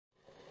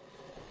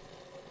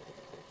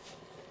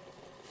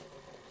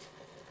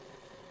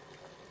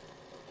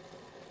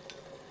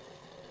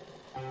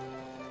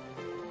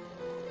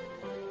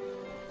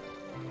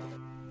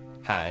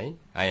Hi,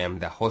 I am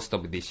the host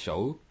of this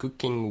show,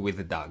 Cooking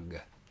with Doug.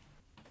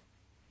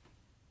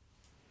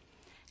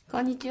 こ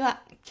んにち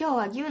は。今日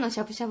は牛のし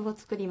ゃぶしゃぶを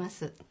作りま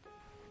す。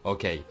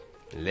Okay,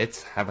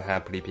 let's have her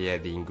prepare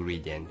the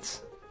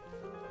ingredients.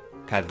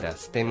 Cut the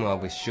stem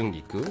of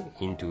Shungiku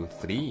into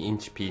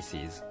 3-inch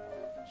pieces.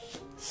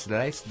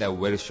 Slice the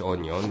Welsh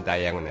onion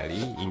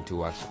diagonally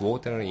into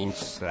 1/4-inch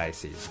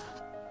slices.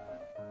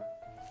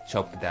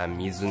 Chop the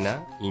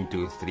Mizuna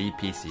into 3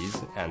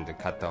 pieces and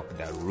cut off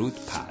the root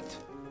part.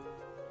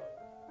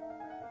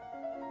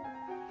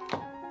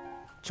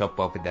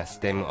 Chop off the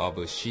stem of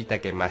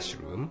Shiitake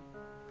mushroom.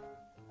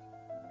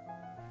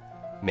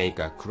 Make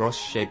a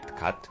cross-shaped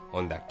cut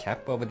on the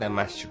cap of the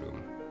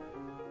mushroom.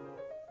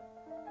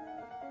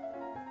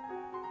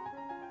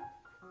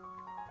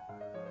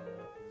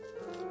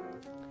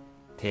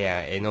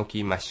 Tear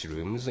Enoki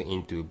mushrooms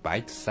into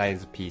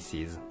bite-sized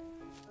pieces.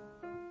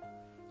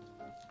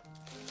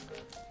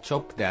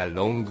 Chop the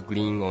long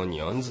green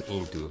onions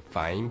into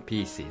fine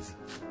pieces.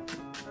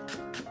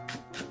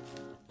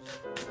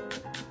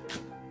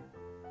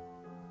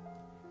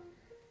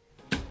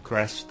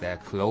 Crush the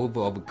clove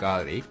of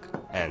garlic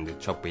and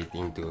chop it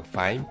into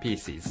fine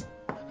pieces.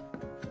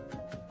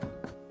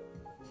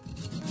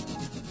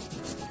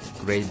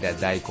 Grate the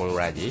Daikon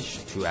Radish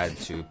to add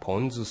to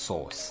Ponzu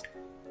Sauce.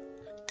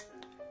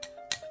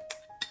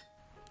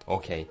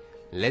 Okay,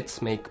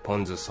 let's make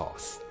Ponzu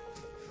Sauce.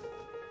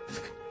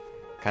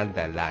 Cut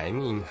the lime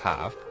in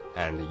half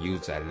and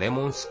use a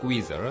lemon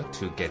squeezer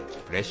to get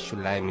fresh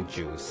lime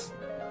juice.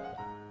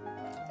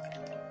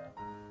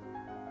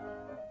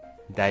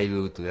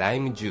 Dilute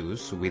lime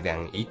juice with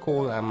an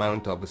equal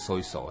amount of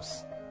soy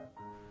sauce.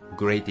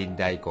 Grated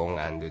daikon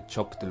and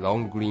chopped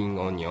long green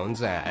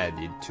onions are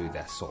added to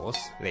the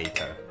sauce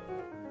later.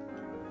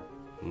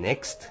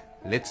 Next,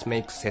 let's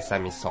make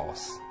sesame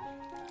sauce.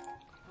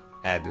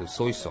 Add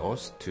soy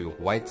sauce to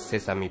white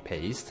sesame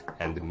paste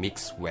and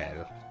mix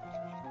well.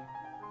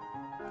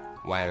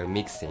 While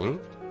mixing,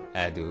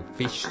 add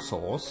fish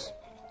sauce,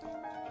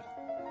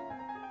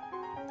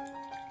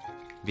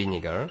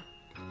 vinegar,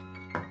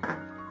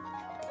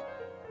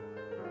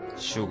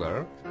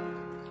 sugar,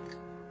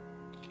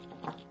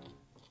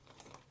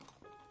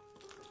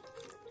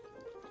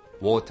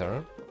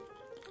 water,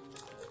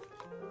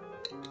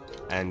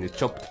 and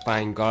chopped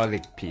fine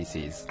garlic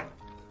pieces.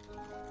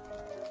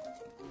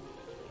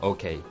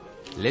 Okay,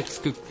 let's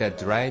cook the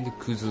dried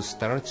kudzu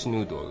starch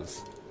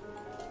noodles.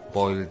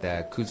 Boil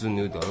the kudzu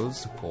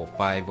noodles for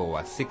 5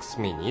 or 6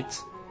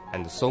 minutes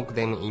and soak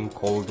them in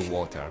cold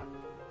water.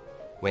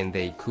 When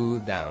they cool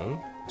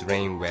down,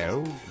 drain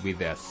well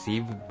with a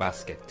sieve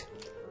basket.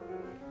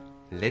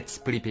 Let's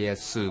prepare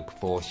soup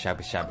for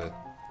shabushabu.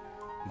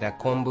 The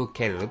kombu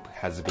kelp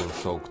has been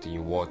soaked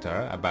in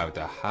water about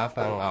a half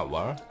an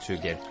hour to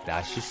get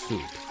dashi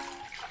soup.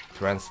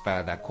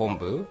 Transfer the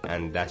kombu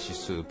and dashi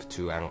soup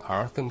to an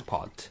earthen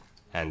pot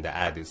and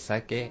add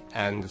sake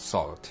and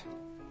salt.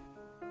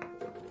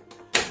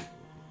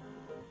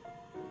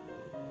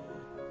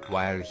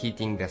 While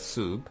heating the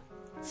soup,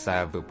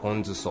 serve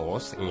Ponzu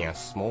sauce in a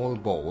small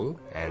bowl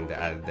and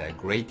add the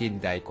grated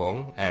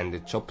daikon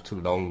and chopped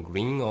long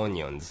green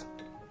onions.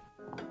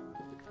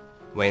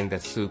 When the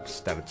soup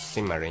starts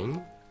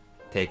simmering,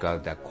 take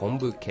out the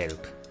kombu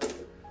kelp.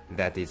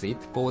 That is it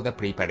for the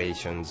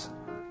preparations.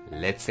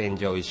 Let's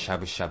enjoy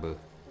shabu shabu.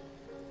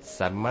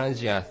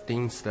 Submerge a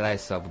thin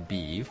slice of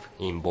beef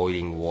in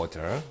boiling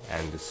water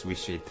and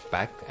swish it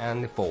back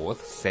and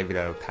forth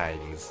several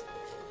times.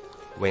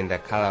 When the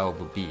color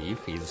of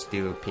beef is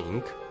still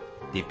pink,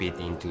 dip it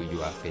into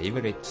your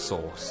favorite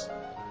sauce.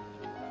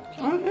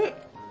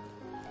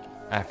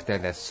 After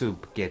the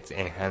soup gets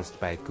enhanced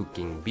by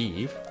cooking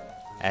beef,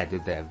 add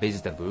the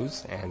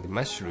vegetables and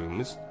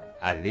mushrooms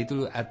a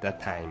little at a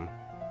time.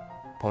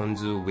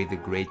 Ponzu with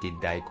grated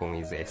daikon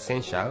is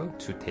essential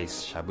to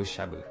taste shabu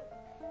shabu.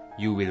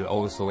 You will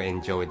also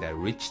enjoy the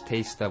rich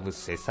taste of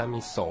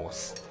sesame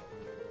sauce.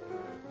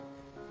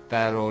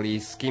 Thoroughly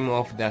skim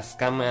off the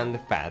scum and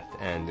fat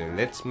and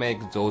let's make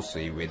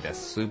zosui with the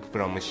soup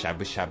from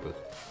shabu shabu.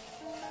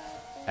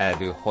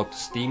 Add hot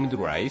steamed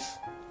rice,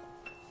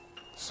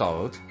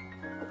 salt,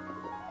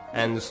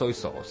 and soy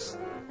sauce.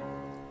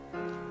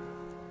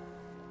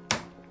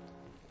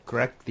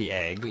 Crack the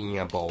egg in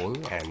a bowl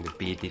and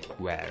beat it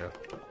well.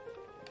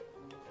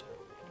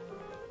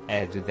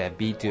 Add the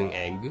beaten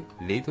egg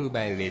little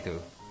by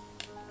little.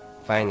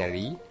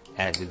 Finally,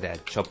 add the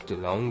chopped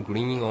long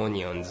green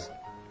onions.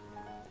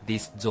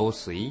 This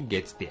zosui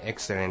gets the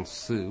excellent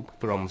soup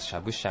from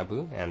shabu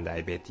shabu and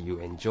I bet you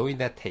enjoy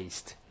the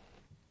taste.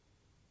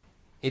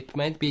 It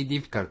might be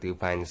difficult to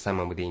find some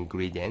of the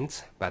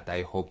ingredients, but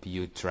I hope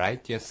you try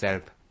it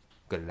yourself.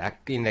 Good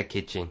luck in the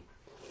kitchen.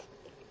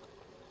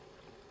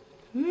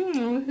 おい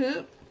し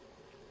い。